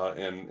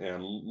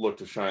 and look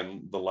to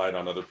shine the light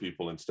on other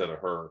people instead of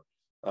her,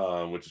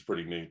 which is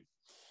pretty neat.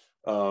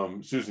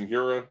 Susan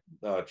Hura,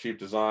 Chief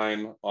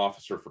Design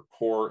Officer for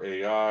Core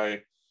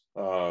AI,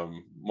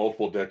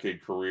 multiple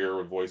decade career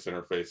with voice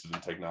interfaces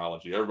and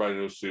technology. Everybody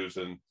knows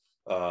Susan.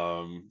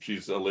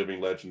 She's a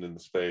living legend in the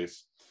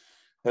space.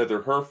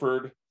 Heather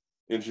Herford,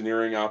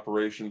 Engineering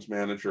Operations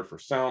Manager for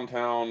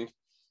SoundHound,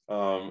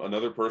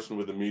 another person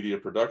with a media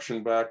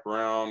production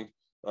background,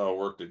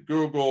 worked at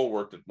Google,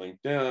 worked at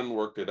LinkedIn,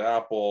 worked at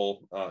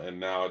Apple, and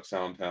now at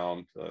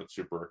SoundHound,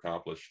 super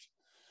accomplished.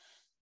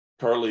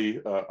 Carly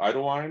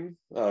Idewine,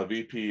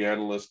 VP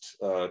Analyst,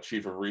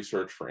 Chief of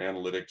Research for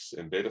Analytics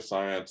and Data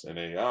Science and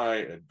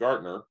AI at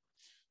Gartner.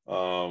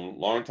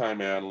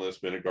 Longtime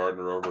analyst, been at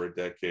Gartner over a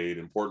decade.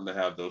 Important to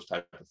have those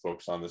type of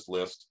folks on this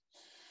list.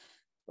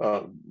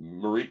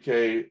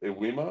 Marike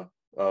Iwema,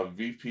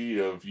 VP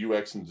of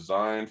UX and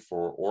Design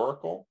for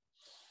Oracle.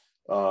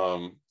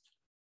 So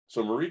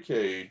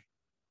Marike,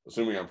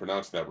 assuming I'm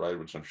pronouncing that right,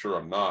 which I'm sure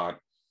I'm not,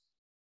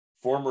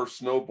 former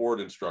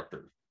snowboard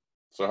instructor.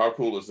 So how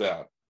cool is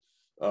that?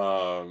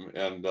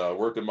 And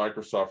worked at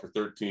Microsoft for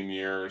 13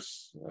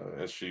 years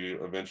as she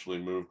eventually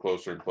moved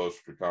closer and closer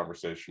to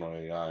conversational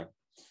AI.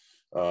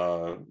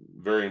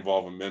 Very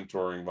involved in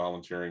mentoring,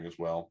 volunteering as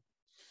well.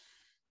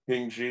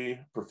 Hing Ji,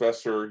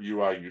 professor,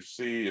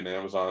 UIUC, and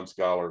Amazon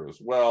scholar as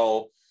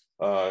well.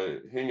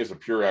 Hing is a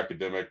pure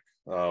academic.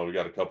 We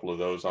got a couple of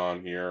those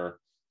on here.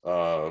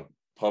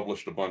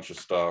 Published a bunch of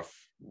stuff,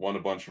 won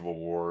a bunch of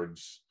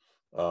awards,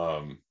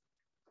 well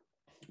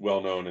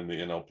known in the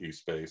NLP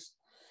space.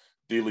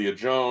 Delia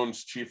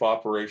Jones, Chief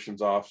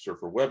Operations Officer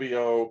for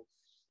Webio,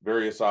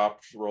 various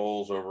ops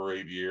roles over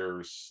 8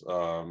 years,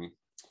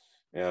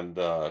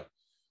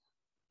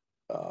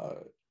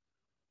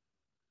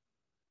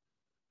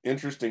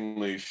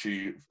 interestingly,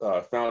 she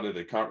founded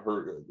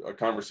a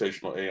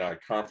conversational AI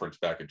conference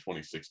back in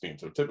 2016.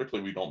 So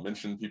typically we don't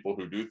mention people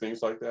who do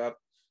things like that.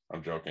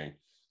 I'm joking.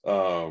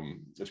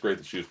 It's great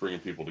that she was bringing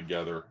people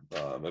together.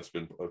 That's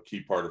been a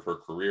key part of her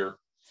career.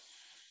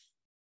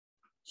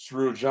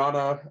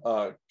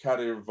 Srujana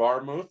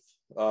Kadivarmuth,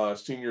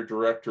 Senior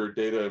Director,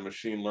 Data and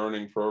Machine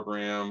Learning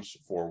Programs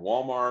for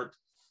Walmart.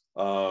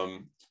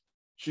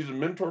 She's a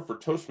mentor for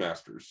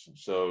Toastmasters.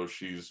 So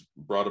she's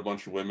brought a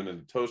bunch of women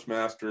into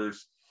Toastmasters,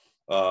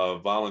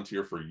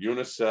 volunteer for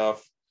UNICEF,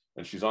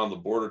 and she's on the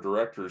board of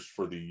directors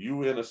for the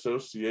UN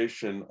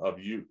Association of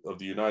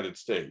the United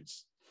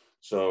States.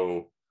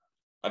 So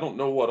I don't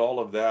know what all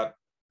of that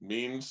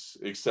means,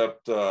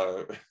 except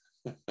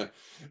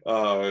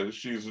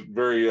she's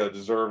very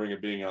deserving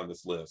of being on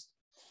this list.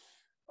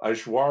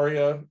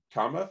 Aishwarya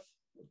Kamath,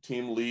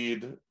 team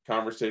lead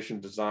conversation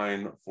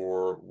design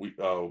for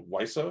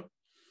WISA.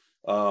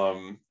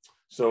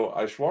 So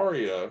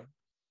Aishwarya,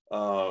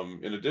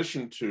 in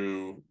addition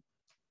to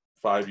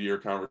 5-year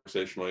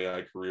conversational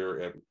AI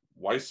career at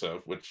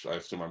WISA, which I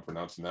assume I'm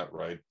pronouncing that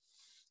right,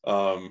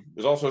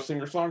 is also a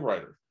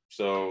singer-songwriter.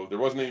 So there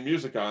wasn't any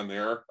music on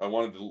there. I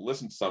wanted to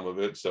listen to some of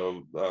it,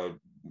 so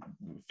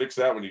fix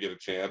that when you get a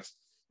chance.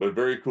 But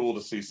very cool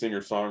to see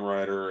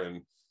singer-songwriter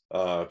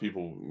and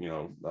people,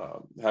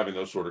 having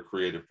those sort of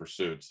creative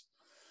pursuits.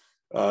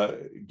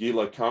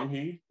 Gila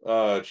Kamhi,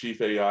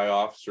 Chief AI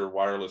Officer,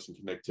 Wireless and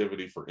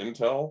Connectivity for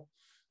Intel,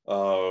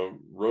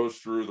 rose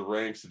through the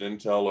ranks at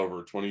Intel over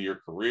a 20-year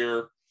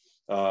career.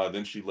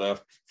 Then she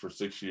left for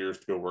 6 years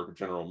to go work at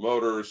General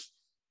Motors,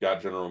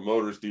 got General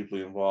Motors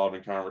deeply involved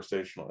in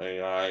conversational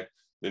AI,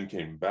 then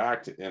came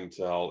back to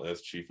Intel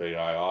as Chief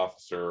AI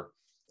Officer.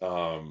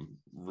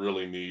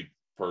 Really neat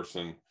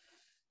person.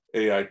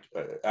 AI,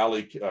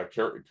 Ali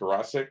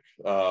Karasik,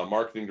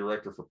 marketing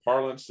director for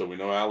Parlance. So we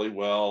know Ali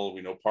well,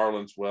 we know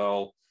Parlance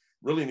well.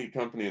 Really neat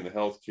company in the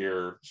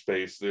healthcare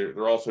space.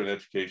 They're also in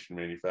education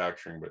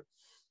manufacturing, but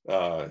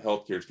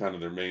healthcare is kind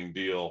of their main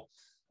deal.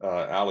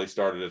 Ali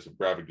started as a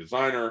graphic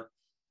designer,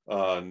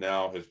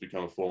 now has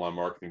become a full-on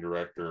marketing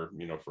director,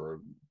 for a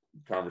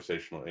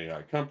conversational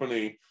AI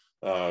company.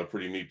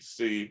 Pretty neat to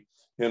see.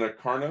 Hina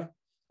Karna,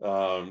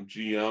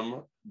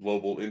 GM,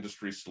 Global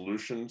Industry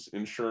Solutions,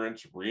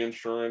 Insurance,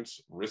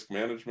 Reinsurance, Risk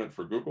Management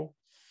for Google.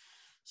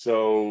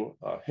 So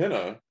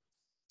Hina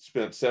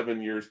spent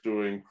 7 years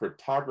doing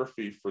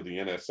cryptography for the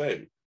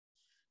NSA.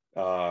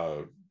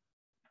 So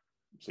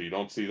you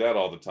don't see that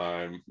all the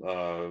time.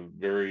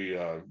 Very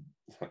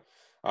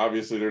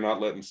obviously, they're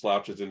not letting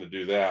slouches in to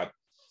do that.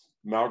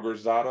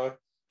 Malgorzata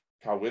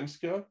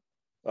Kawinska,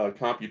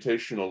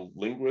 computational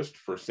linguist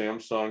for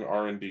Samsung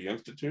R&D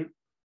Institute.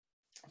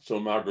 So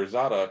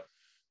Malgorzata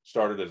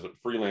started as a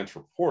freelance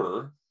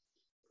reporter,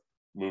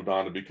 moved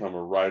on to become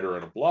a writer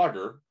and a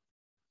blogger,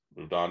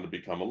 moved on to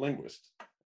become a linguist.